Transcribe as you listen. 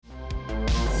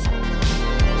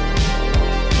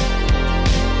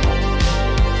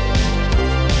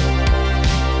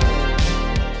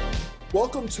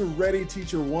Welcome to Ready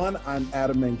Teacher One. I'm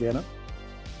Adam Mangana.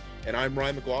 And I'm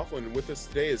Ryan McLaughlin, and with us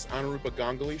today is Anurupa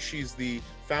Ganguly. She's the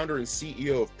founder and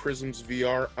CEO of Prisms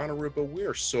VR. Anurupa, we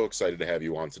are so excited to have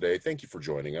you on today. Thank you for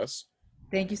joining us.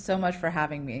 Thank you so much for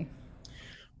having me.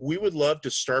 We would love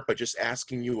to start by just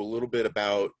asking you a little bit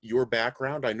about your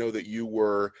background. I know that you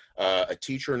were a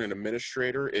teacher and an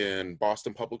administrator in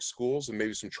Boston Public Schools and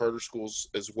maybe some charter schools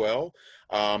as well.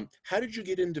 How did you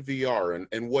get into VR,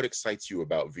 and what excites you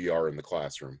about VR in the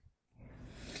classroom?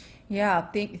 Yeah,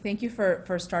 thank you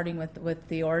for starting with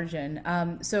the origin.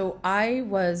 So I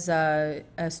was a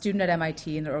student at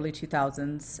MIT in the early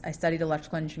 2000s. I studied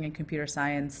electrical engineering and computer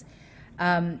science.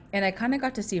 And I kind of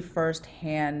got to see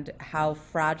firsthand how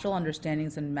fragile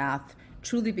understandings in math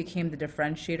truly became the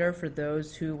differentiator for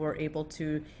those who were able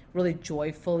to really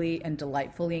joyfully and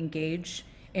delightfully engage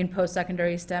in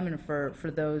post-secondary STEM, and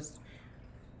for those,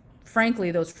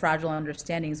 frankly, those fragile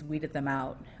understandings weeded them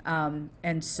out.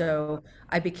 And so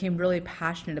I became really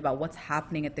passionate about what's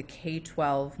happening at the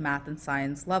K-12 math and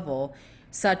science level,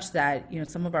 such that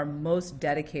some of our most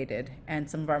dedicated and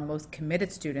some of our most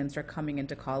committed students are coming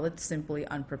into college simply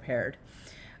unprepared.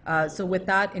 So with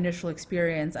that initial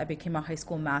experience, I became a high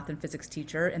school math and physics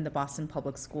teacher in the Boston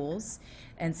Public Schools,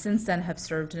 and since then have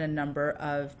served in a number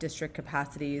of district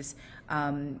capacities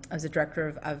as a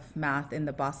director of math in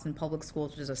the Boston Public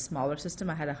Schools, which is a smaller system.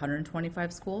 I had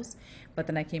 125 schools, but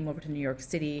then I came over to New York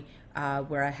City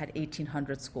where I had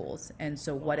 1,800 schools. And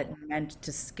so what it meant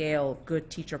to scale good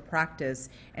teacher practice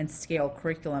and scale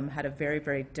curriculum had a very,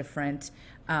 very different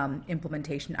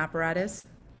implementation apparatus.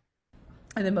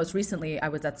 And then most recently, I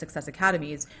was at Success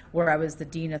Academies, where I was the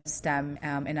dean of STEM,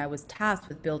 and I was tasked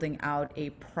with building out a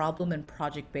problem and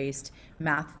project-based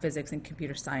math, physics, and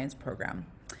computer science program.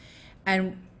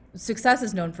 And Success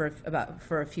is known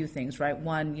for a few things, right?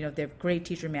 One, they have great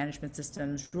teacher management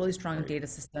systems, really strong data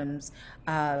systems.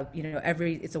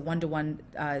 It's a one-to-one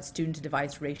student to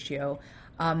device ratio.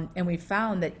 And we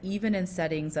found that even in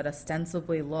settings that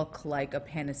ostensibly look like a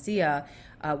panacea,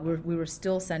 we were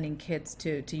still sending kids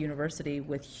to university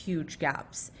with huge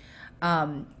gaps.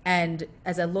 And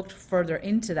as I looked further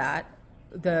into that,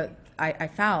 I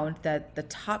found that the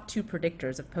top two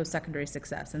predictors of post-secondary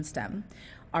success in STEM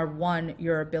are, one,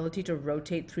 your ability to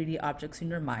rotate 3D objects in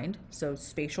your mind, so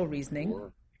spatial reasoning,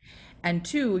 Sure. and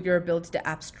two, your ability to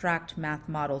abstract math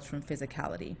models from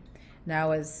physicality.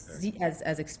 Now, as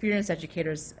experienced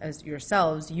educators as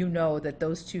yourselves, you know that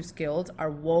those two skills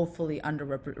are woefully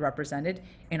underrepresented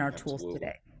in our tools Absolutely.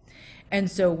 today. And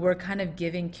so we're kind of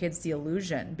giving kids the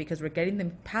illusion, because we're getting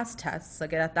them past tests.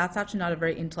 Like, that's actually not a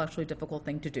very intellectually difficult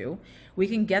thing to do. We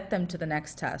can get them to the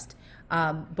next test.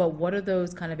 But what are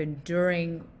those kind of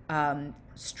enduring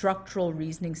structural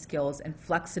reasoning skills and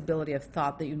flexibility of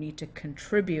thought that you need to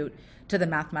contribute to the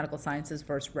mathematical sciences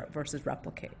versus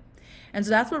replicate? And so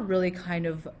that's what really kind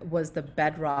of was the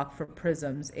bedrock for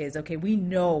Prisms is, okay, we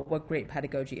know what great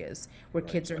pedagogy is, where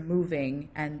Right. kids are moving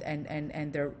and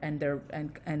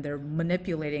they're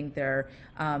manipulating their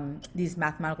these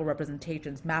mathematical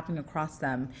representations, mapping across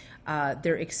them.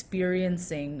 They're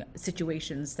experiencing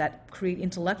situations that create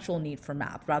intellectual need for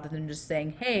math, rather than just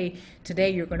saying, hey, today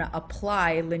you're going to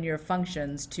apply linear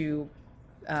functions to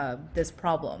this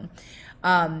problem.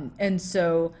 And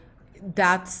so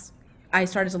that's I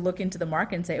started to look into the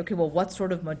market and say, okay, well, what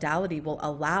sort of modality will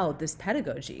allow this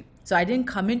pedagogy? So I didn't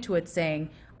come into it saying,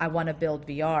 I want to build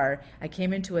VR. I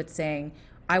came into it saying,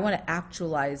 I want to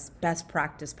actualize best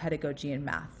practice pedagogy in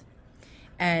math.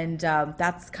 And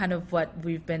that's kind of what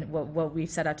we've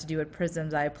set out to do at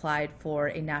Prisms. I applied for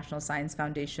a National Science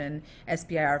Foundation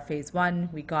SBIR Phase 1.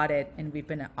 We got it, and we've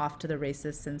been off to the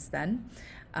races since then.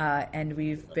 And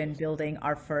we've been building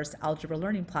our first algebra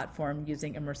learning platform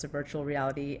using immersive virtual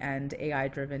reality and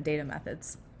AI-driven data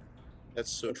methods. That's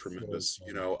so That's so tremendous.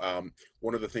 fun.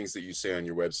 One of the things that you say on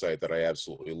your website that I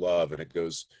absolutely love, and it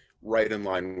goes right in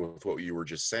line with what you were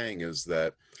just saying, is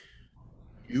that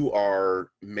you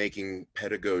are making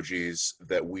pedagogies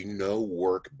that we know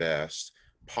work best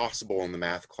possible in the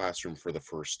math classroom for the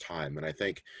first time. And I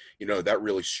think, that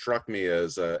really struck me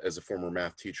as a former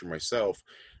math teacher myself,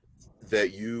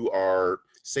 that you are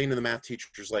saying to the math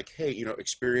teachers, like, hey,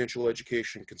 experiential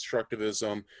education,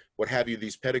 constructivism, what have you,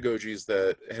 these pedagogies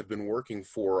that have been working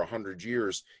for 100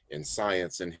 years in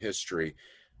science and history,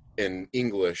 in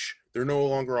English, they're no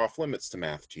longer off limits to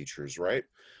math teachers, right?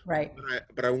 Right.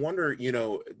 But I wonder,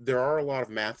 there are a lot of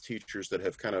math teachers that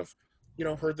have kind of,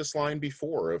 heard this line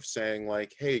before of saying,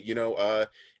 like, hey,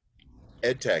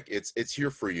 ed tech, it's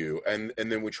here for you, and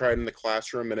then we try it in the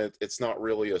classroom and it's not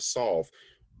really a solve.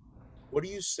 What do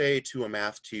you say to a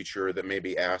math teacher that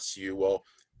maybe asks you, well,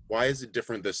 Why is it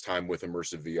different this time with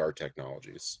immersive VR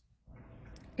technologies?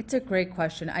 It's a great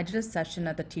question. I did a session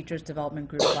at the Teachers Development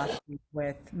Group last week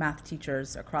with math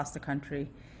teachers across the country.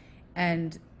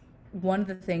 And one of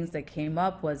the things that came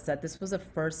up was that this was the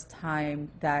first time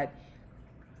that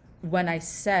when I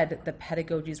said the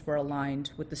pedagogies were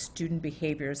aligned with the student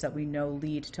behaviors that we know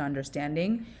lead to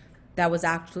understanding, that was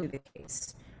actually the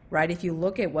case, right? If you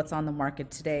look at what's on the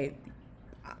market today,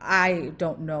 I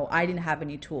don't know. I didn't have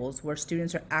any tools where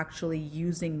students are actually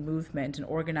using movement and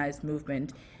organized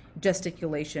movement,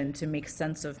 gesticulation to make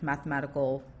sense of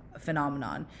mathematical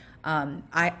phenomenon.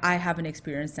 I haven't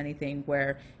experienced anything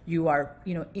where you are,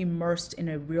 immersed in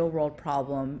a real world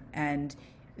problem and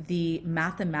the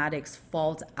mathematics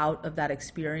falls out of that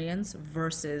experience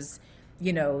versus,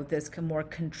 this more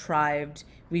contrived,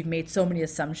 we've made so many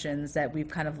assumptions that we've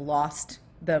kind of lost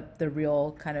the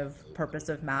real kind of purpose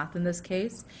of math in this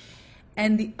case.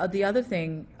 And the other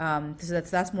thing, so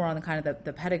that's more on the kind of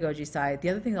the pedagogy side. The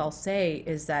other thing I'll say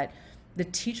is that the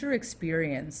teacher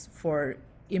experience for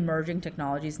emerging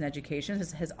technologies in education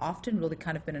has often really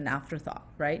kind of been an afterthought,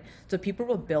 right? So people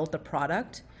will build the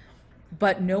product,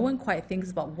 but no one quite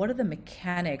thinks about what are the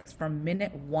mechanics from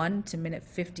minute 1 to minute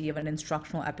 50 of an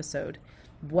instructional episode.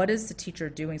 What is the teacher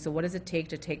doing? So what does it take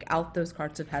to take out those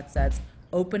carts of headsets,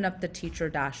 open up the teacher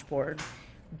dashboard,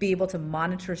 be able to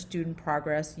monitor student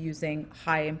progress using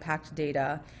high impact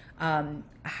data?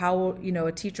 How,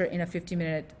 a teacher in a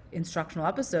 50-minute instructional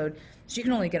episode, she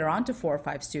can only get around to 4 or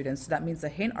 5 students. So that means the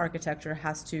hint architecture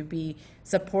has to be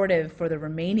supportive for the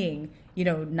remaining,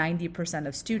 90%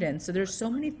 of students. So there's so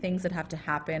many things that have to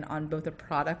happen on both a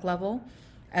product level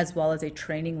as well as a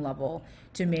training level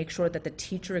to make sure that the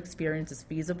teacher experience is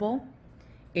feasible.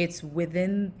 It's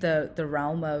within the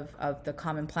realm of the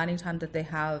common planning time that they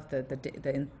have,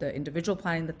 the individual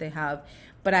planning that they have.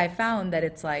 But I found that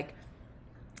it's like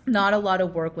not a lot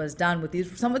of work was done with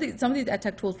these. Some of these ed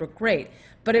tech tools were great,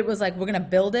 but it was like we're going to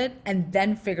build it and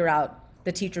then figure out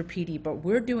the teacher PD. But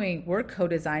we're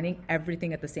co-designing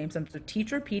everything at the same time. So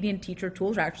teacher PD and teacher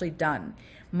tools are actually done.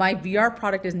 My VR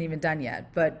product isn't even done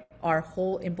yet, but our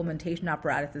whole implementation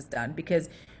apparatus is done because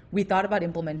we thought about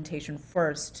implementation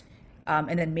first.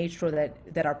 And then made sure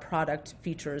that our product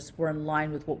features were in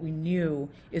line with what we knew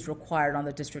is required on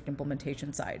the district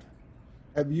implementation side.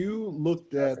 Have you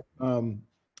looked at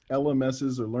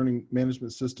LMSs or learning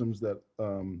management systems that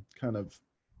kind of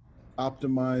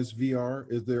optimize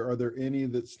VR? Are there any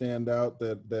that stand out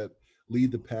that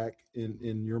lead the pack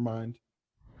in your mind?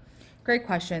 Great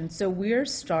question. So we're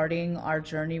starting our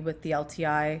journey with the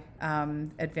LTI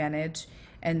Advantage.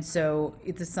 And so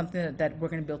it's something that we're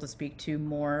going to be able to speak to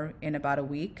more in about a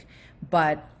week.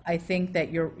 But I think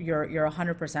that you're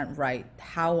 100% right.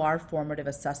 How our formative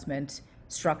assessment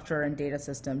structure and data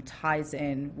system ties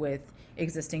in with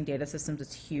existing data systems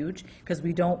is huge because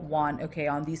we don't want, okay,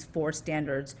 on these 4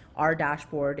 standards, our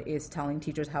dashboard is telling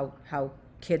teachers how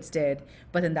kids did,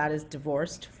 but then that is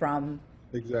divorced from.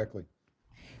 Exactly.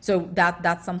 So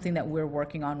that's something that we're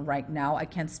working on right now. I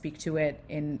can't speak to it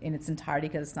in its entirety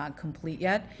because it's not complete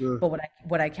yet. Sure. But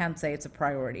what I can say, it's a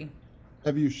priority.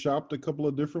 Have you shopped a couple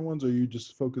of different ones, or are you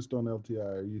just focused on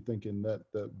LTI? Are you thinking that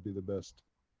would be the best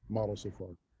model so far?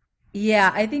 Yeah,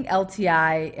 I think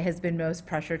LTI has been most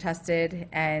pressure tested,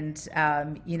 and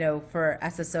for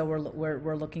SSO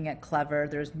we're looking at Clever.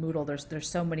 There's Moodle. There's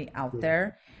so many out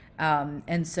there.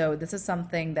 And so this is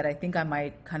something that I think I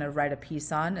might kind of write a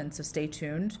piece on. And so stay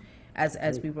tuned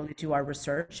as we really do our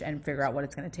research and figure out what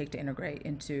it's going to take to integrate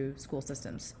into school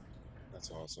systems. That's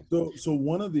awesome. So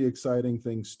one of the exciting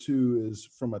things too is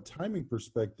from a timing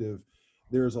perspective,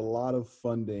 there's a lot of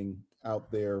funding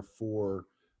out there for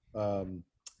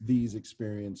these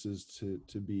experiences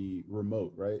to be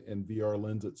remote, right? And VR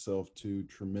lends itself to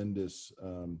tremendous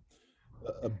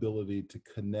ability to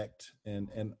connect,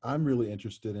 and I'm really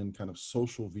interested in kind of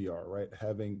social VR, right?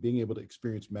 Being able to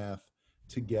experience math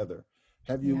together.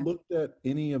 Have you looked at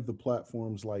any of the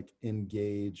platforms like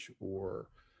Engage or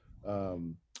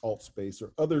AltSpace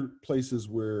or other places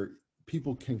where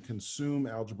people can consume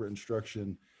algebra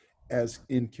instruction as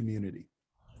in community?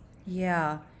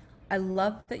 Yeah, I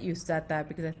love that you said that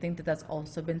because I think that that's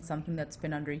also been something that's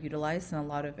been underutilized in a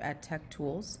lot of ed tech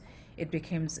tools. It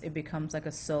becomes like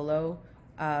a solo,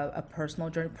 a personal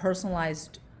journey.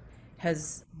 Personalized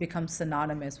has become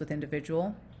synonymous with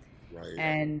individual. Right.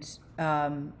 And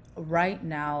right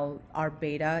now, our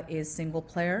beta is single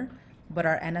player, but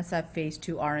our NSF Phase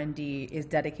 2 R&D is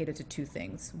dedicated to 2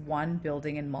 things. One,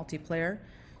 building in multiplayer.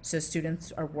 So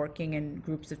students are working in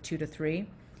groups of 2 to 3,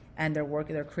 and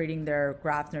they're creating their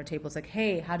graphs and their tables like,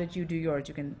 hey, how did you do yours?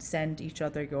 You can send each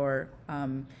other your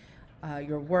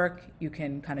your work. You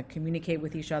can kind of communicate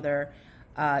with each other.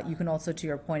 You can also, to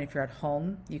your point, if you're at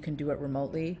home, you can do it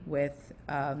remotely with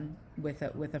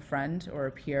a friend or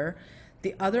a peer.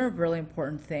 The other really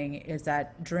important thing is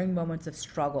that during moments of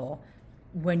struggle,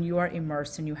 when you are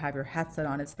immersed and you have your headset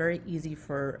on, it's very easy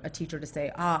for a teacher to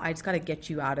say, I just got to get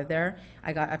you out of there.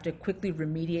 I have to quickly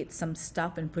remediate some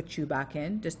stuff and put you back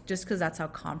in, just because that's how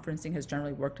conferencing has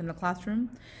generally worked in the classroom.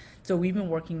 So we've been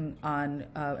working on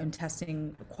and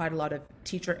testing quite a lot of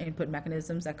teacher input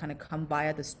mechanisms that kind of come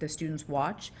via the students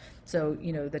watch. So,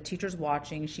 the teacher's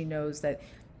watching, she knows that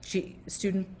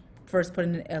student first put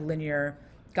in a linear,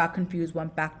 got confused,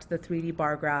 went back to the 3D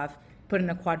bar graph, put in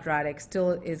a quadratic,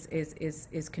 still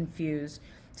is confused.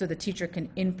 So the teacher can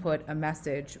input a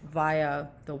message via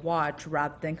the watch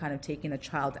rather than kind of taking the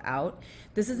child out.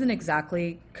 This isn't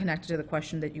exactly connected to the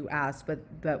question that you asked,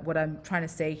 but what I'm trying to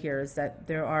say here is that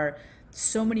there are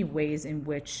so many ways in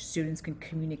which students can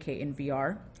communicate in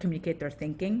VR, communicate their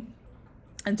thinking.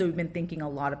 And so we've been thinking a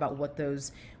lot about what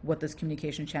those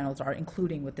communication channels are,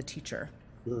 including with the teacher.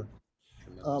 Sure.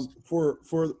 For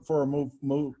our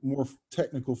more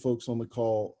technical folks on the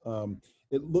call,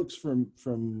 it looks from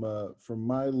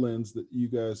my lens that you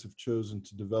guys have chosen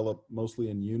to develop mostly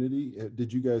in Unity.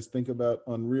 Did you guys think about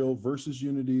Unreal versus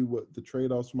Unity? What the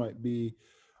trade-offs might be?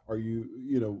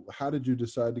 How did you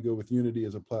decide to go with Unity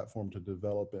as a platform to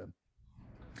develop in?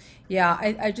 Yeah,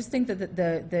 I just think that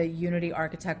the Unity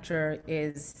architecture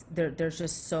is there's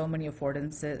just so many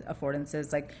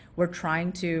affordances. Like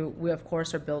we of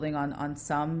course are building on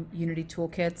some Unity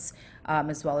toolkits,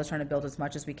 as well as trying to build as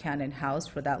much as we can in-house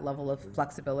for that level of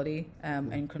flexibility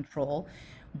and control.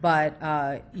 But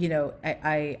I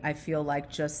feel like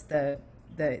just the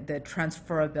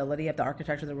transferability of the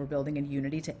architecture that we're building in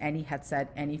Unity to any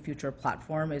headset, any future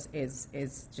platform is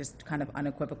just kind of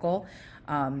unequivocal.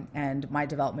 And my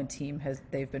development team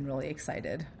they've been really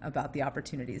excited about the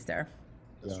opportunities there.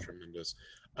 That's tremendous.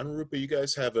 Anurupa, you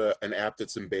guys have an app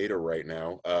that's in beta right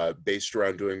now, based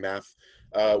around doing math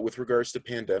with regards to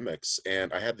pandemics.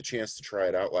 And I had the chance to try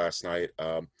it out last night.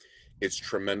 It's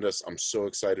tremendous. I'm so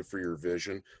excited for your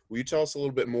vision. Will you tell us a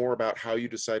little bit more about how you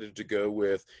decided to go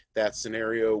with that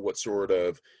scenario, what sort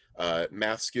of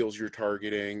math skills you're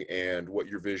targeting, and what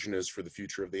your vision is for the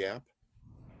future of the app?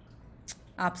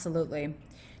 Absolutely.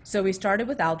 So we started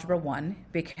with Algebra 1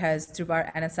 because through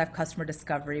our NSF customer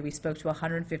discovery, we spoke to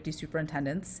 150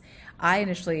 superintendents. I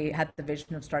initially had the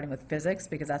vision of starting with physics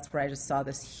because that's where I just saw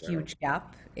this huge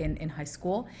gap in high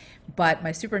school. But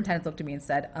my superintendents looked at me and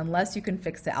said, unless you can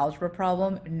fix the algebra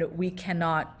problem, no, we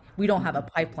don't have a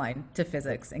pipeline to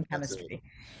physics and chemistry.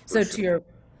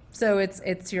 So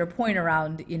it's to your point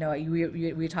around,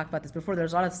 we talked about this before,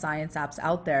 there's a lot of science apps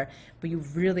out there, but you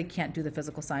really can't do the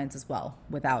physical science as well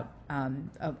without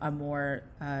a more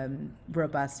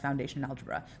robust foundation in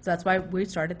algebra. So that's why we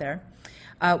started there.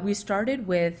 We started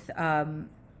with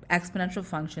exponential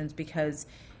functions because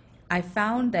I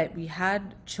found that we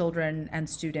had children and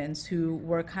students who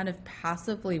were kind of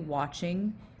passively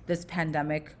watching this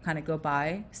pandemic kind of go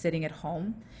by, sitting at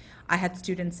home. I had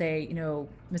students say,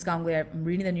 Ms. Ganguly, I'm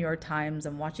reading the New York Times,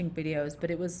 I'm watching videos,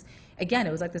 but it was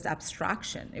like this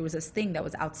abstraction. It was this thing that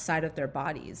was outside of their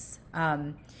bodies.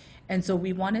 And so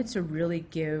we wanted to really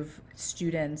give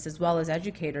students as well as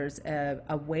educators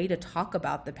a way to talk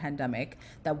about the pandemic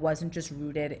that wasn't just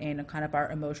rooted in kind of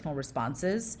our emotional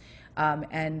responses,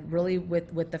 and really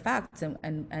with the facts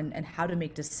and how to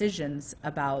make decisions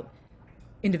about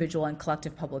individual and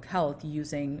collective public health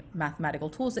using mathematical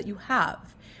tools that you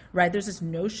have, right? There's this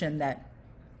notion that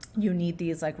you need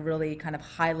these like really kind of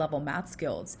high level math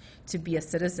skills to be a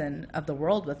citizen of the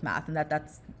world with math, and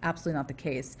that's absolutely not the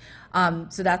case.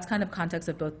 So that's kind of context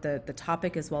of both the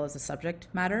topic as well as the subject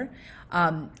matter.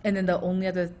 And then the only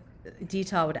other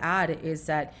detail I would add is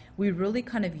that we really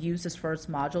kind of use this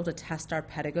first module to test our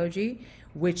pedagogy,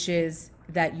 which is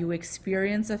that you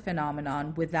experience a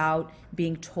phenomenon without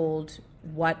being told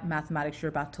what mathematics you're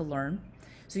about to learn.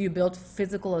 So you build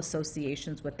physical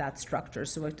associations with that structure.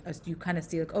 So as you kind of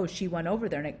see, like, oh, she went over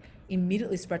there, and it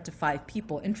immediately spread to 5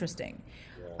 people. Interesting.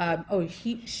 Yeah.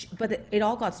 But it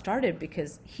all got started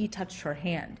because he touched her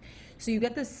hand. So you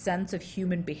get this sense of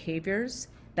human behaviors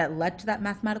that led to that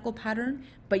mathematical pattern,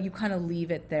 but you kind of leave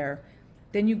it there.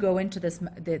 Then you go into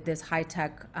this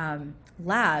high-tech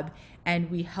lab,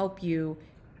 and we help you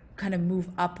kind of move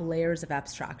up layers of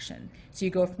abstraction. So you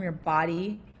go from your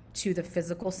body to the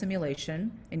physical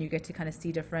simulation, and you get to kind of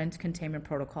see different containment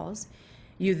protocols.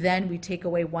 We take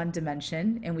away one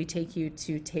dimension, and we take you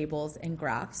to tables and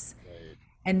graphs. Right.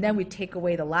 And then we take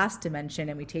away the last dimension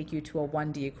and we take you to a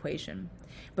 1D equation.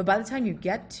 But by the time you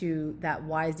get to that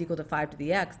y is equal to 5 to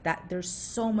the x, that there's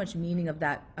so much meaning of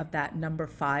that number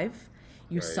 5.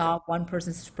 You Right. saw one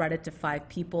person spread it to 5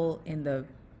 people in the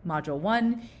module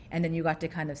 1, and then you got to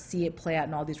kind of see it play out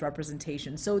in all these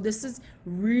representations. So this is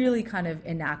really kind of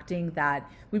enacting that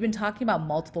we've been talking about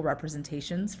multiple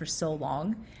representations for so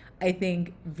long. I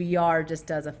think VR just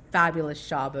does a fabulous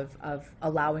job of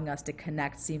allowing us to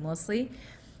connect seamlessly.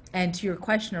 And to your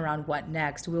question around what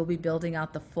next, we'll be building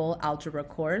out the full algebra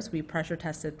course. We pressure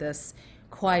tested this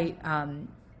quite uh,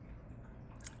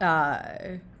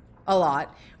 a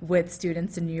lot with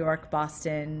students in New York,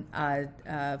 Boston,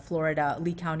 Florida,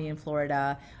 Lee County in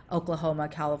Florida, Oklahoma,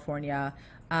 California.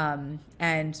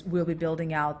 And we'll be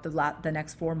building out the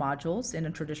next 4 modules in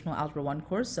a traditional Algebra 1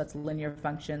 course. So that's linear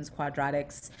functions,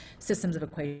 quadratics, systems of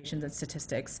equations, and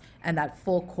statistics. And that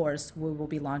full course we will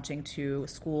be launching to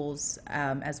schools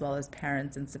as well as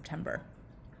parents in September.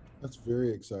 That's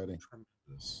very exciting.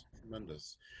 Tremendous.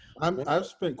 Tremendous. I've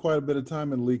spent quite a bit of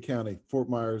time in Lee County, Fort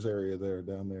Myers area there,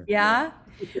 down there. Yeah,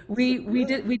 we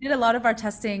Yeah. did a lot of our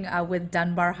testing with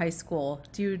Dunbar High School.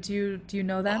 Do you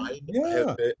know them?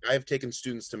 Yeah. I have taken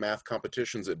students to math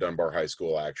competitions at Dunbar High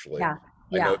School, actually. Yeah,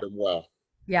 I know yeah. them well.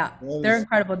 Yeah, That they're is,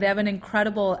 incredible. They have an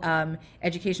incredible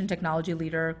education technology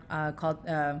leader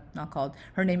not called,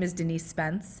 her name is Denise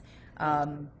Spence.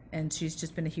 And she's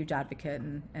just been a huge advocate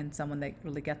and someone that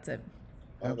really gets it.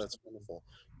 Oh, that's absolutely. wonderful.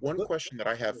 One Look, question that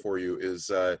I have for you is,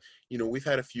 we've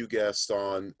had a few guests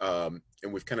on,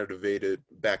 and we've kind of debated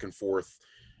back and forth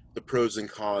the pros and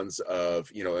cons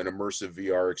of, an immersive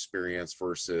VR experience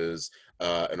versus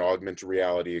an augmented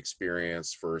reality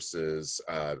experience versus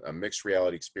a mixed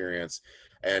reality experience.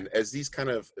 And as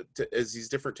as these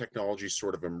different technologies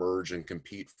sort of emerge and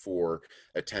compete for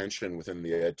attention within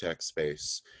the ed tech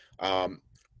space, um,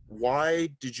 why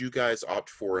did you guys opt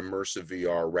for immersive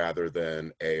VR rather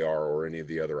than AR or any of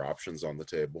the other options on the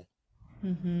table?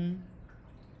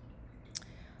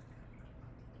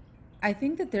 I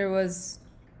think that there was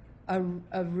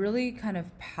a really kind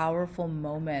of powerful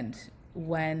moment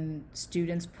when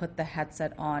students put the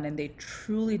headset on and they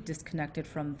truly disconnected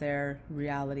from their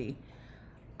reality.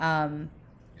 Um,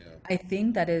 Yeah. I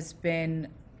think that has been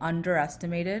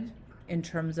underestimated in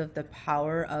terms of the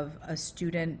power of a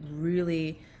student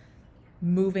really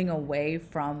moving away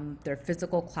from their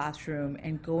physical classroom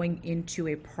and going into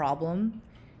a problem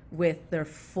with their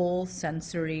full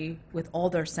sensory, with all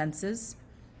their senses,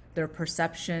 their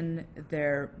perception,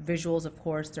 their visuals, of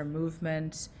course, their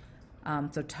movement,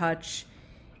 so touch.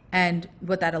 And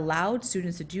what that allowed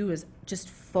students to do is just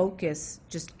focus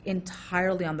just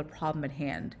entirely on the problem at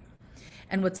hand.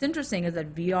 And what's interesting is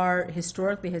that VR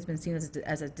historically has been seen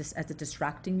as a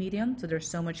distracting medium. So there's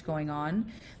so much going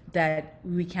on that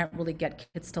we can't really get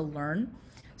kids to learn.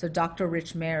 So Dr.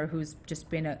 Rich Mayer, who's just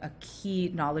been a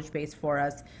key knowledge base for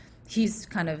us, he's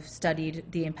kind of studied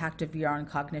the impact of VR on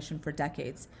cognition for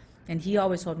decades. And he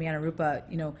always told me, Anarupa,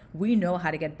 we know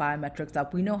how to get biometrics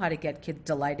up. We know how to get kids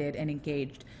delighted and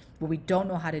engaged. What we don't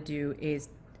know how to do is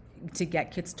to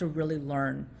get kids to really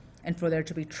learn and for there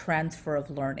to be transfer of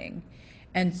learning.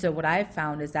 And so what I've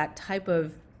found is that type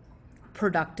of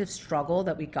productive struggle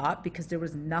that we got because there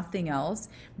was nothing else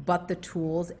but the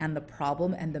tools and the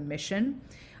problem and the mission.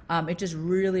 It just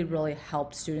really, really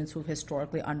helped students who've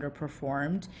historically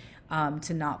underperformed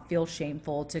to not feel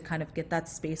shameful, to kind of get that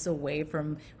space away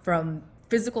from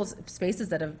physical spaces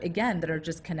that have again that are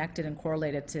just connected and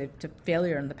correlated to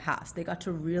failure in the past. They got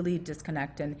to really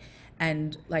disconnect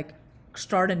and like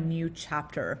start a new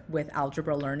chapter with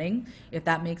algebra learning, if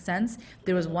that makes sense.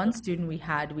 There was one student we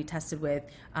tested with.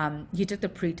 He took the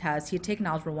pre-test. He had taken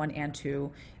algebra 1 and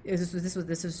 2. This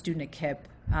was a student at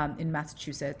KIPP in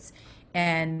Massachusetts,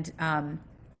 and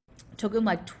took him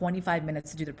like 25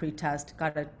 minutes to do the pre-test.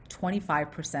 Got a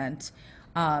 25%.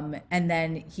 And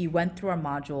then he went through our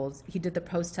modules. He did the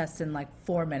post-test in like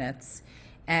 4 minutes,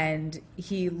 and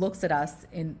he looks at us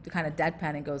in kind of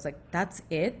deadpan and goes like, "That's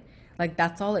it." Like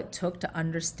that's all it took to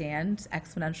understand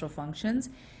exponential functions.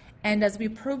 And as we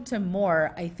probed him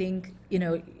more, I think,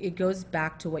 it goes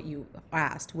back to what you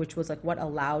asked, which was like what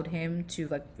allowed him to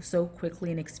like so quickly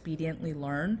and expediently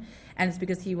learn. And it's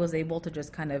because he was able to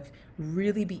just kind of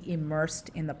really be immersed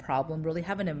in the problem, really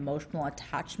have an emotional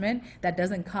attachment that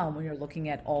doesn't come when you're looking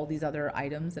at all these other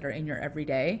items that are in your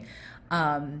everyday.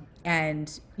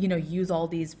 And, use all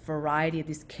these variety of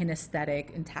these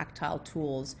kinesthetic and tactile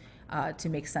tools to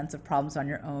make sense of problems on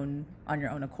your own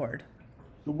accord.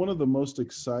 So one of the most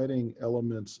exciting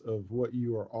elements of what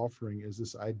you are offering is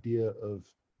this idea of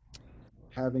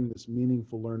having this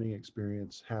meaningful learning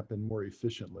experience happen more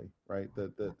efficiently, right?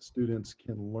 That students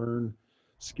can learn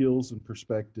skills and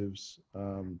perspectives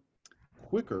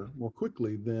more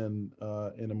quickly than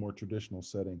in a more traditional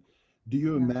setting. Do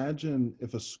you Yeah. imagine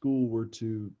if a school were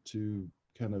to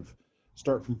kind of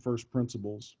start from first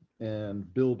principles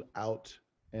and build out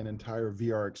an entire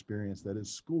VR experience that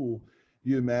is school? Do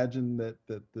you imagine that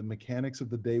the mechanics of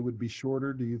the day would be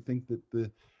shorter? Do you think that the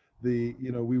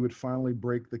we would finally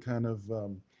break the kind of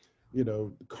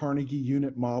Carnegie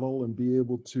unit model and be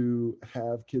able to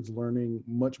have kids learning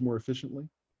much more efficiently?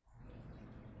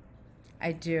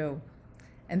 I do.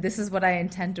 And this is what I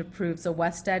intend to prove. So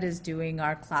Wested is doing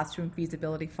our classroom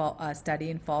feasibility study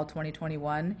in fall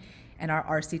 2021 and our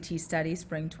RCT study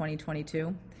spring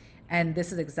 2022. And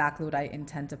this is exactly what I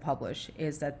intend to publish,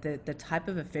 is that the type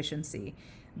of efficiency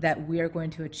that we are going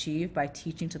to achieve by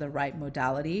teaching to the right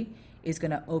modality is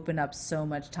going to open up so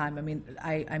much time. I mean,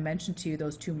 I mentioned to you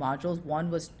those two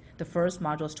modules. The first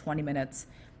module is 20 minutes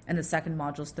and the second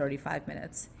module is 35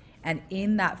 minutes. And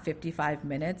in that 55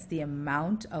 minutes, the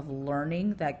amount of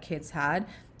learning that kids had,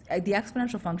 the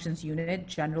exponential functions unit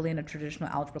generally in a traditional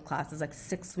algebra class is like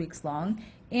 6 weeks long.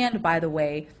 And by the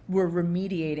way, we're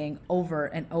remediating over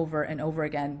and over and over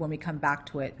again when we come back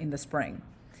to it in the spring.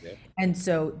 Yeah. And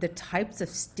so the types of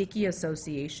sticky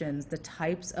associations, the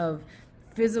types of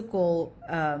physical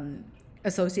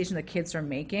association that kids are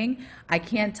making, I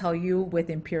can't tell you with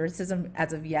empiricism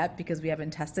as of yet because we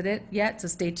haven't tested it yet, so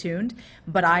stay tuned.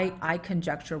 But I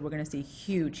conjecture we're going to see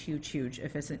huge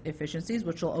efficiencies,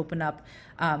 which will open up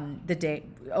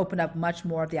open up much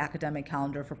more of the academic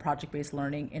calendar for project-based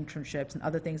learning, internships, and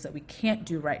other things that we can't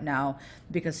do right now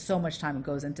because so much time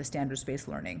goes into standards-based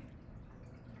learning.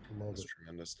 Love That's it.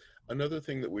 tremendous. Another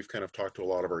thing that we've kind of talked to a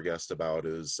lot of our guests about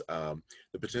is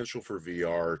the potential for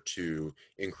VR to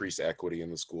increase equity in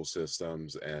the school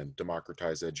systems and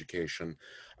democratize education.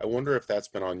 I wonder if that's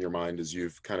been on your mind as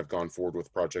you've kind of gone forward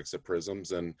with projects at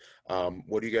Prisms, and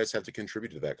what do you guys have to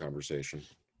contribute to that conversation?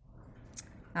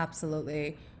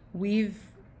 Absolutely. We've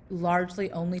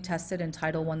largely only tested in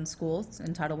Title I schools,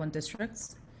 in Title I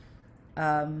districts.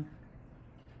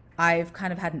 I've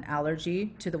kind of had an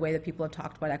allergy to the way that people have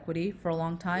talked about equity for a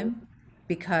long time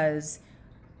because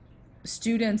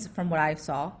students, from what I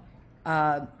saw,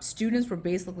 students were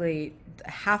basically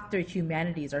half their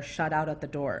humanities are shut out at the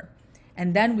door.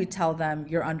 And then we tell them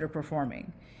you're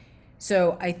underperforming.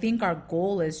 So I think our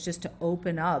goal is just to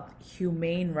open up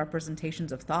humane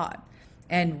representations of thought.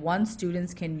 And once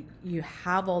students can, you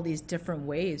have all these different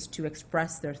ways to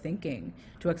express their thinking,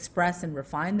 to express and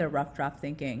refine their rough draft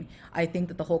thinking. I think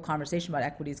that the whole conversation about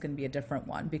equity is going to be a different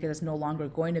one because it's no longer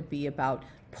going to be about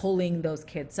pulling those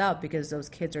kids up because those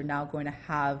kids are now going to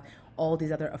have all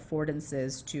these other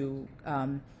affordances to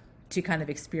kind of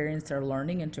experience their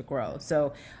learning and to grow.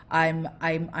 So I'm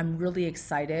really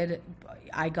excited.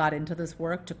 I got into this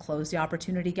work to close the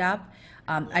opportunity gap.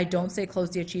 I don't say close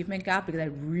the achievement gap because I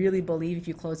really believe if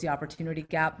you close the opportunity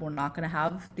gap, we're not going to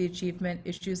have the achievement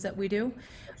issues that we do.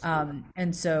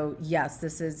 And so yes,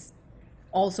 this is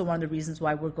also one of the reasons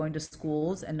why we're going to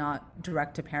schools and not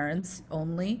direct to parents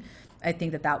only. I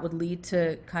think that that would lead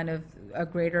to kind of a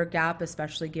greater gap,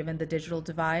 especially given the digital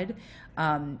divide.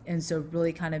 And so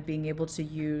really kind of being able to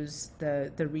use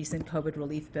the recent COVID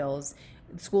relief bills.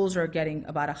 Schools are getting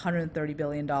about $130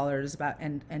 billion,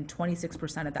 and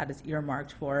 26% of that is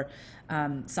earmarked for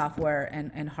software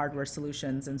and hardware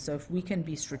solutions. And so if we can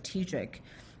be strategic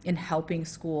in helping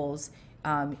schools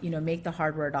make the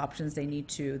hardware adoptions they need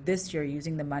to this year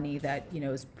using the money that,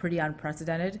 is pretty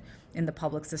unprecedented in the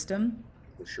public system.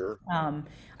 For sure.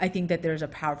 I think that there's a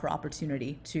powerful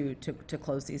opportunity to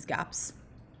close these gaps.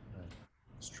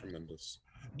 It's tremendous.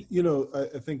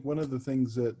 I think one of the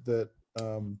things that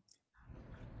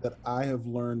I have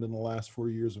learned in the last 4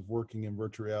 years of working in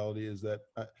virtual reality is that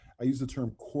I use the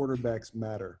term quarterbacks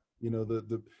matter.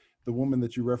 The woman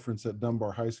that you referenced at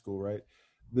Dunbar High School, right?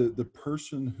 The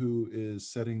person who is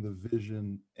setting the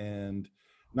vision and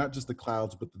not just the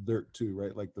clouds but the dirt too,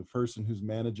 right? Like the person who's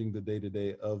managing the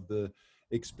day-to-day of the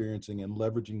experiencing and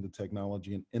leveraging the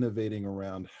technology and innovating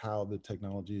around how the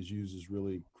technology is used is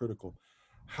really critical.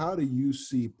 How do you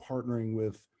see partnering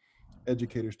with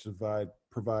educators to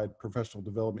provide professional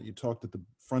development? You talked at the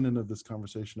front end of this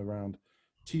conversation around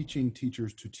teaching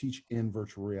teachers to teach in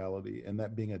virtual reality and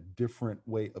that being a different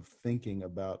way of thinking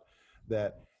about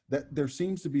that there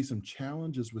seems to be some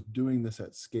challenges with doing this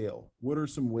at scale. What are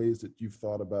some ways that you've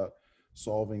thought about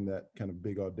solving that kind of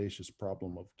big audacious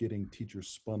problem of getting teachers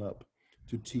spun up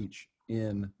to teach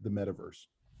in the metaverse?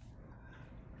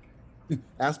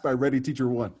 Asked by Ready Teacher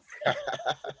One.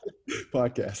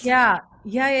 podcast. Yeah.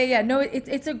 No,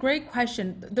 it's a great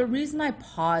question. The reason I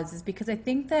pause is because I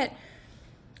think that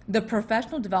the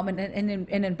professional development and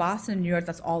in Boston and New York,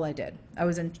 that's all I did. I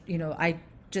was in, I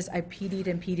PD'd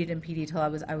and PD'd and PD'd till I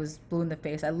was blue in the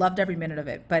face. I loved every minute of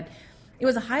it, but it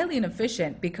was highly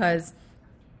inefficient because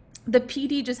the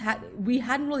PD we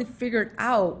hadn't really figured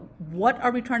out what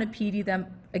are we trying to PD them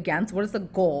against? What is the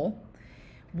goal?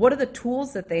 What are the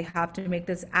tools that they have to make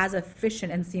this as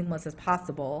efficient and seamless as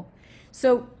possible?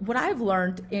 So what I've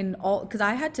learned in all, because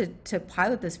I had to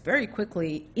pilot this very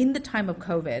quickly in the time of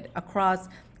COVID across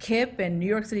KIP and New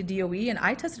York City DOE, and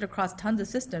I tested across tons of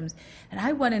systems, and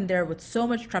I went in there with so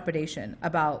much trepidation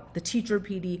about the teacher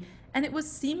PD, and it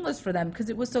was seamless for them because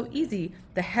it was so easy.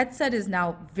 The headset is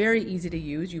now very easy to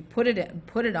use. You put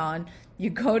it on, you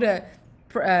go to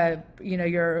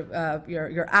your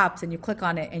apps and you click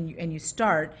on it and you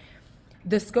start.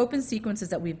 The scope and sequences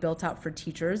that we've built out for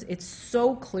teachers, it's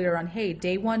so clear on, hey,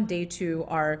 day one, day two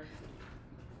are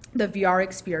the VR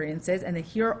experiences, and then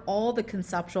here are all the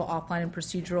conceptual, offline, and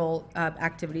procedural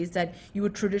activities that you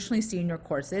would traditionally see in your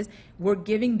courses. We're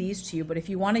giving these to you, but if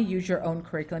you want to use your own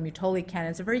curriculum, you totally can.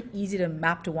 It's very easy to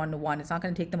map to one-to-one. It's not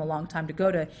going to take them a long time to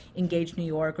go to Engage New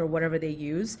York or whatever they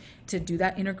use to do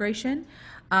that integration.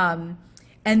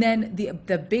 And then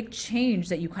the big change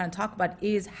that you kind of talk about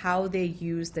is how they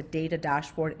use the data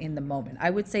dashboard in the moment.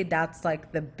 I would say that's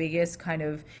like the biggest kind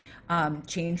of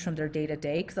change from their day to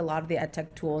day, because a lot of the ed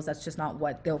tech tools, that's just not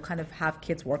what they'll kind of have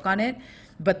kids work on it.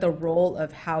 But the role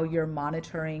of how you're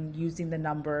monitoring, using the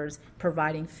numbers,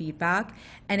 providing feedback.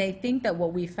 And I think that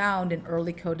what we found in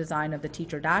early co-design of the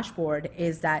teacher dashboard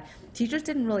is that teachers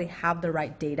didn't really have the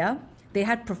right data. They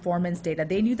had performance data.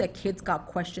 They knew that kids got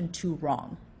question 2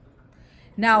 wrong.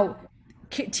 Now,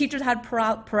 teachers had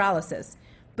paralysis,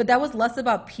 but that was less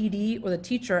about PD or the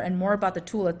teacher and more about the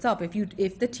tool itself.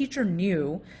 If the teacher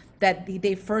knew that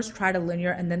they first tried a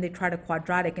linear and then they tried a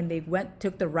quadratic, and they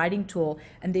took the writing tool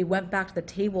and they went back to the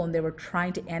table and they were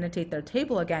trying to annotate their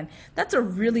table again, that's a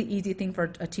really easy thing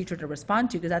for a teacher to respond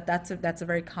to, because that's a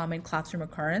very common classroom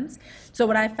occurrence. So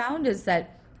what I found is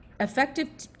that effective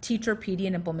teacher PD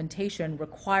and implementation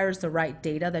requires the right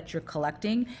data that you're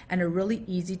collecting and a really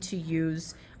easy to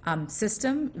use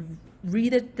system.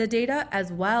 Read the data,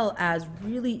 as well as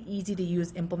really easy to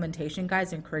use implementation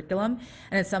guides and curriculum.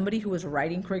 And as somebody who was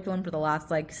writing curriculum for the last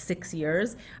 6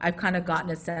 years, I've kind of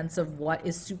gotten a sense of what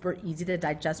is super easy to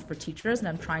digest for teachers, and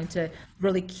I'm trying to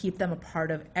really keep them a part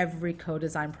of every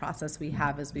co-design process we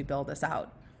have as we build this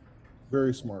out.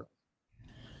 Very smart.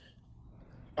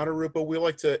 Anurupa, we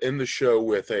like to end the show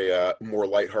with a more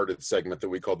lighthearted segment that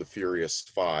we call the Furious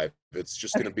Five. It's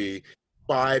just going to be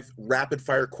 5 rapid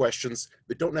fire questions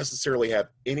that don't necessarily have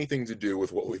anything to do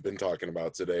with what we've been talking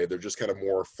about today. They're just kind of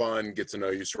more fun, get to know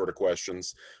you sort of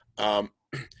questions.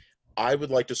 I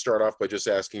would like to start off by just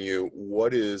asking you,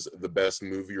 what is the best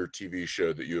movie or TV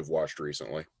show that you have watched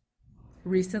recently?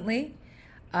 Recently,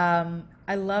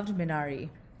 I loved Minari.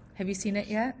 Have you seen it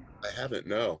yet? I haven't,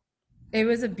 no. It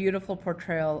was a beautiful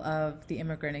portrayal of the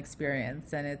immigrant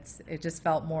experience, and it just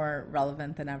felt more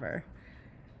relevant than ever.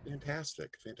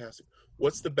 Fantastic, fantastic.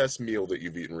 What's the best meal that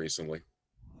you've eaten recently?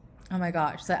 Oh my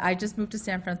gosh. So I just moved to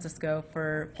San Francisco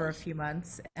for a few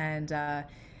months, and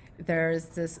there's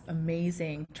this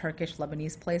amazing Turkish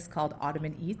Lebanese place called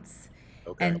Ottoman Eats.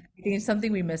 Okay. And I think it's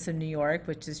something we miss in New York,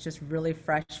 which is just really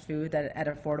fresh food at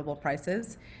affordable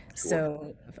prices. Sure.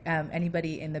 So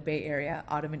anybody in the Bay Area,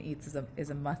 Ottoman Eats is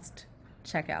a must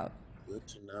check out. Good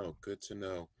to know, good to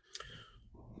know.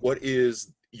 What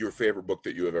is your favorite book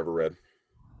that you have ever read?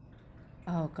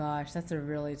 Oh gosh, that's a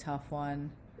really tough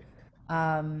one.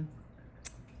 Um,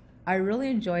 I really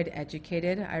enjoyed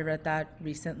Educated. I read that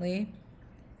recently.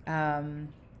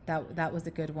 That was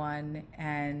a good one.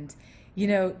 And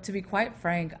to be quite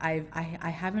frank, I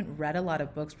haven't read a lot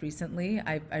of books recently.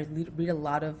 Read a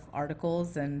lot of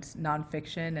articles and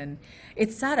nonfiction, and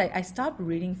it's sad. I stopped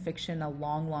reading fiction a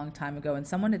long, long time ago. And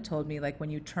someone had told me, like, when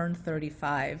you turn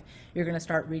 35, you're going to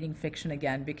start reading fiction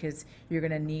again because you're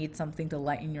going to need something to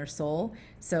lighten your soul.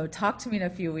 So talk to me in a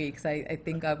few weeks. I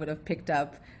think I would have picked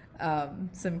up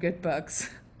some good books.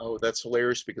 Oh, that's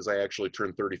hilarious because I actually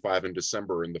turned 35 in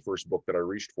December, and the first book that I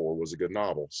reached for was a good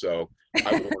novel. So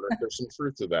I wonder if there's some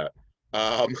truth to that.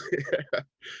 Um,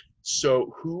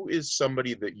 so who is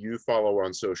somebody that you follow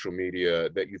on social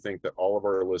media that you think that all of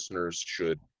our listeners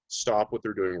should stop what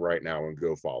they're doing right now and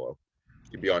go follow?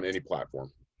 You can be on any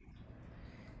platform.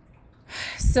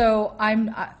 So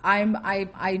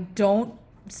I don't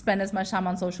spend as much time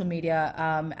on social media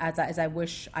as I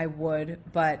wish I would,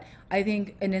 but I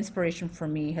think an inspiration for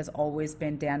me has always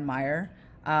been Dan Meyer.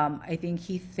 I think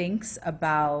he thinks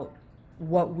about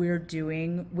what we're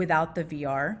doing without the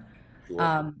VR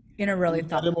Sure. in a really We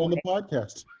had him thoughtful on the way.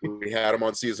 podcast. We had him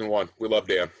on season 1. We love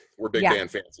Dan. We're big Yeah, Dan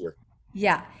fans here.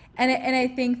 yeah, and I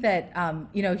think that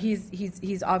you know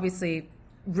he's obviously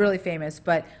really famous,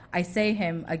 but I say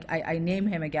him I name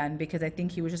him again because I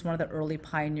think he was just one of the early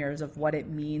pioneers of what it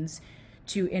means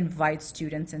to invite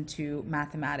students into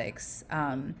mathematics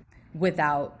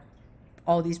without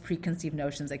all these preconceived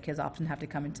notions that kids often have to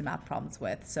come into math problems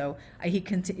with. So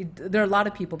there are a lot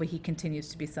of people, but he continues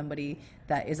to be somebody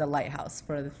that is a lighthouse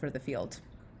for the field.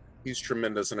 He's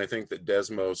tremendous, and I think that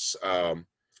Desmos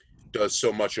does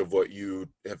so much of what you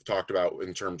have talked about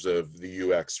in terms of the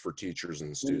UX for teachers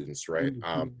and students, right?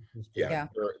 Yeah, Yeah.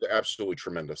 they're absolutely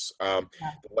tremendous. Yeah.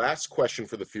 The last question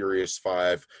for the Furious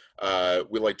Five,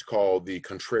 we like to call the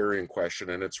contrarian question,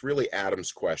 and it's really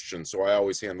Adam's question. So I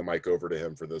always hand the mic over to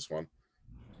him for this one.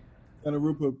 And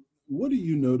Arupa, what do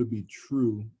you know to be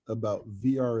true about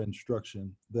VR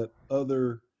instruction that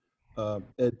other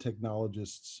ed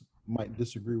technologists might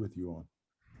disagree with you on?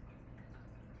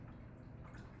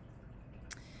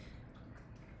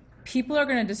 People are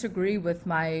going to disagree with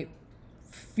my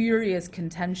furious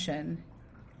contention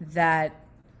that,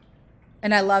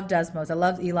 and I love Desmos, I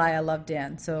love Eli, I love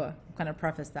Dan, so I'm going to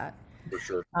preface that. For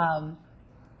sure.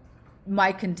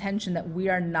 My contention that we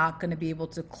are not going to be able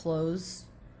to close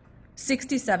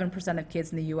 67% of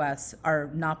kids in the US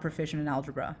are not proficient in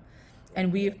algebra.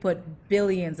 And we've put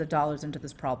billions of dollars into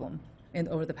this problem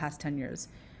over the past 10 years.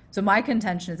 So my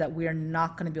contention is that we are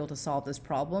not going to be able to solve this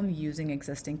problem using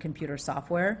existing computer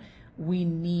software. We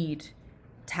need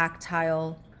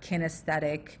tactile,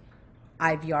 kinesthetic,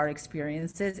 IVR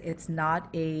experiences. It's not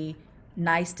a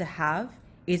nice to have.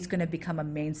 It's going to become a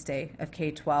mainstay of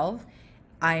K-12.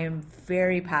 I am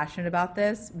very passionate about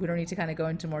this. We don't need to kind of go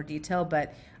into more detail,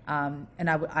 but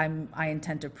I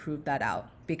intend to prove that out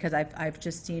because I've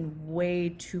just seen way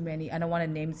too many. I don't want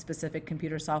to name specific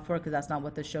computer software because that's not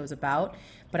what the show's about,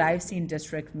 but I've seen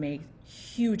districts make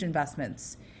huge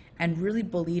investments and really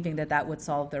believing that that would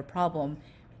solve their problem,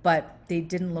 but they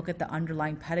didn't look at the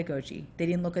underlying pedagogy. They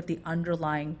didn't look at the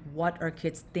underlying what are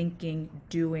kids thinking,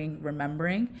 doing,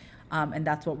 remembering, and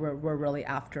that's what we're really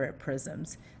after at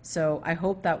Prisms. So I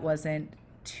hope that wasn't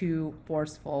too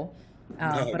forceful.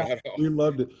 No, But not at all. We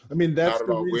loved it. I mean, that's Not at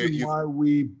the all. reason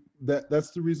why that's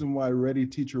the reason why Ready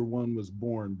Teacher One was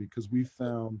born, because we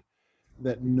found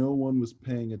that no one was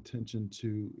paying attention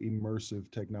to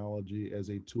immersive technology as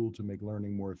a tool to make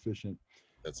learning more efficient.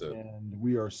 That's it. And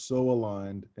we are so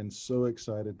aligned and so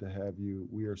excited to have you.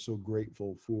 We are so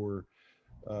grateful for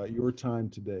your time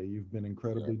today. You've been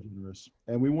incredibly generous,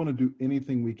 and we want to do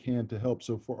anything we can to help.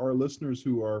 So, for our listeners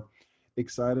who are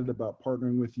excited about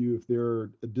partnering with you, if there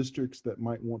are districts that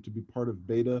might want to be part of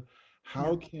Beta,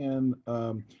 how can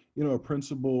a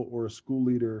principal or a school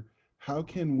leader, how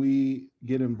can we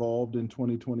get involved in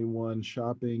 2021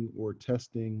 shopping or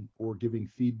testing or giving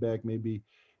feedback, maybe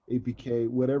APK,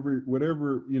 whatever,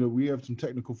 we have some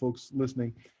technical folks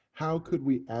listening. How could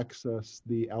we access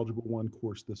the Algebra 1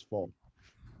 course this fall?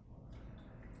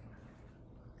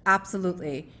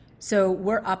 absolutely. So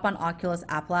we're up on Oculus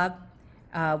App Lab.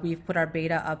 We've put our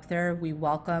beta up there. We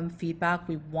welcome feedback.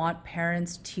 We want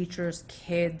parents, teachers,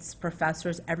 kids,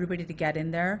 professors, everybody to get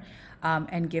in there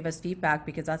and give us feedback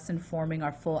because that's informing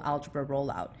our full algebra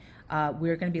rollout.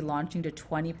 We're going to be launching to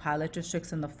 20 pilot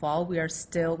districts in the fall. We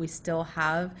still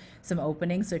have some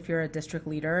openings. So if you're a district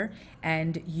leader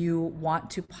and you want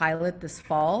to pilot this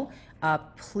fall,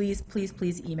 please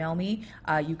email me.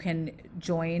 You can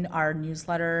join our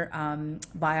newsletter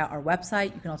via our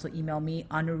website. You can also email me,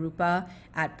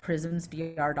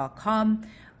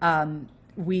 anurupa@prismsvr.com.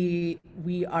 We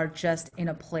are just in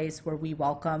a place where we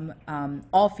welcome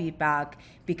all feedback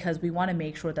because we want to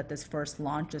make sure that this first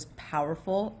launch is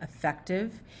powerful,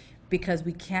 effective, because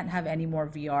we can't have any more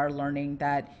VR learning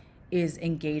that is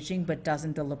engaging but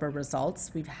doesn't deliver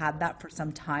results. We've had that for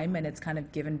some time and it's kind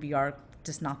of given VR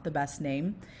just not the best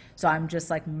name. So I'm just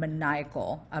like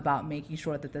maniacal about making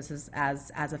sure that this is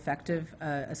as effective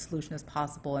a solution as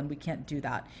possible, and we can't do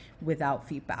that without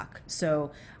feedback.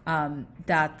 So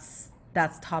that's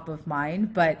top of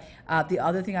mind. But the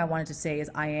other thing I wanted to say is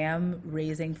I am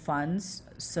raising funds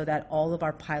so that all of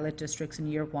our pilot districts in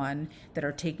year one that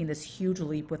are taking this huge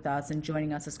leap with us and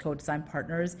joining us as co-design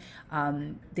partners,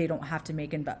 they don't have to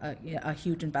make a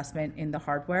huge investment in the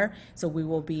hardware. So we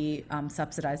will be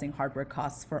subsidizing hardware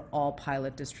costs for all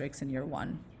pilot districts in year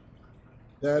one.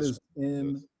 That is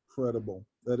incredible.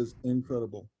 That is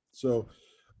incredible. So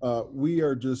we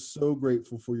are just so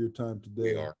grateful for your time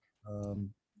today. We are.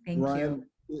 Thank Ryan,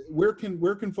 you. where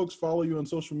can folks follow you on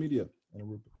social media?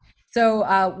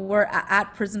 So we're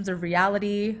at Prisms of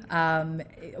Reality.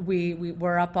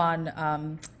 We're up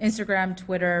on Instagram,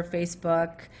 Twitter,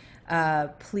 Facebook.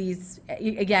 Please,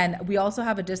 again, we also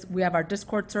have we have our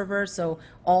Discord server. So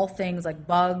all things like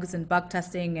bugs and bug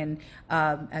testing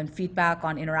and feedback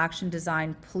on interaction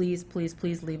design. Please, please,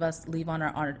 please leave on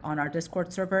our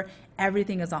Discord server.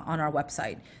 Everything is on our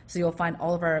website. So you'll find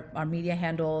all of our media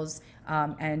handles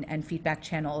and feedback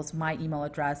channels. My email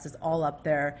address is all up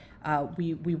there.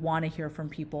 We want to hear from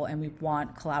people, and we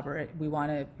want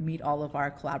to meet all of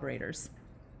our collaborators.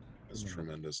 That's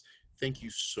tremendous. Thank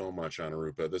you so much,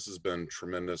 Anurupa. This has been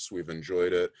tremendous. We've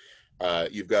enjoyed it.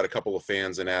 You've got a couple of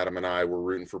fans, and Adam and I, we're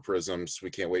rooting for Prisms. We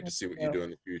can't wait to see what you do in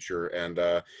the future. And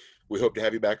we hope to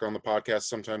have you back on the podcast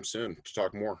sometime soon to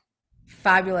talk more.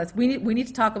 Fabulous. We need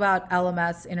to talk about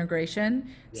LMS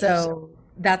integration. Yes. So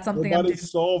that's something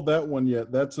nobody's solved that one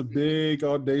yet. That's a big,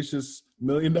 audacious $1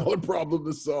 million problem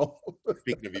to solve.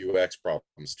 Speaking of UX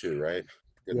problems too, right?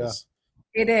 Goodness. Yeah.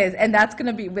 It is, and that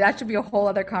should be a whole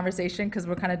other conversation because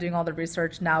we're kind of doing all the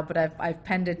research now. But I've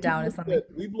penned it down as something.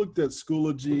 We've looked at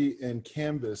Schoology and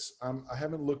Canvas. I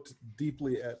haven't looked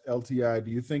deeply at LTI.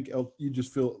 Do you think you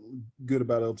just feel good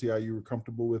about LTI? You were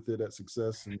comfortable with it at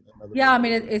Success? Yeah, I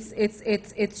mean it's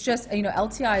just,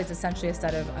 LTI is essentially a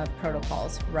set of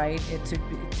protocols, right?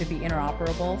 To be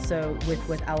interoperable. So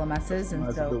with LMSs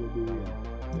and so.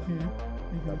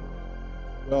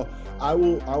 Well, I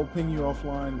will ping you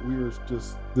offline.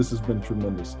 This has been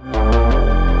tremendous.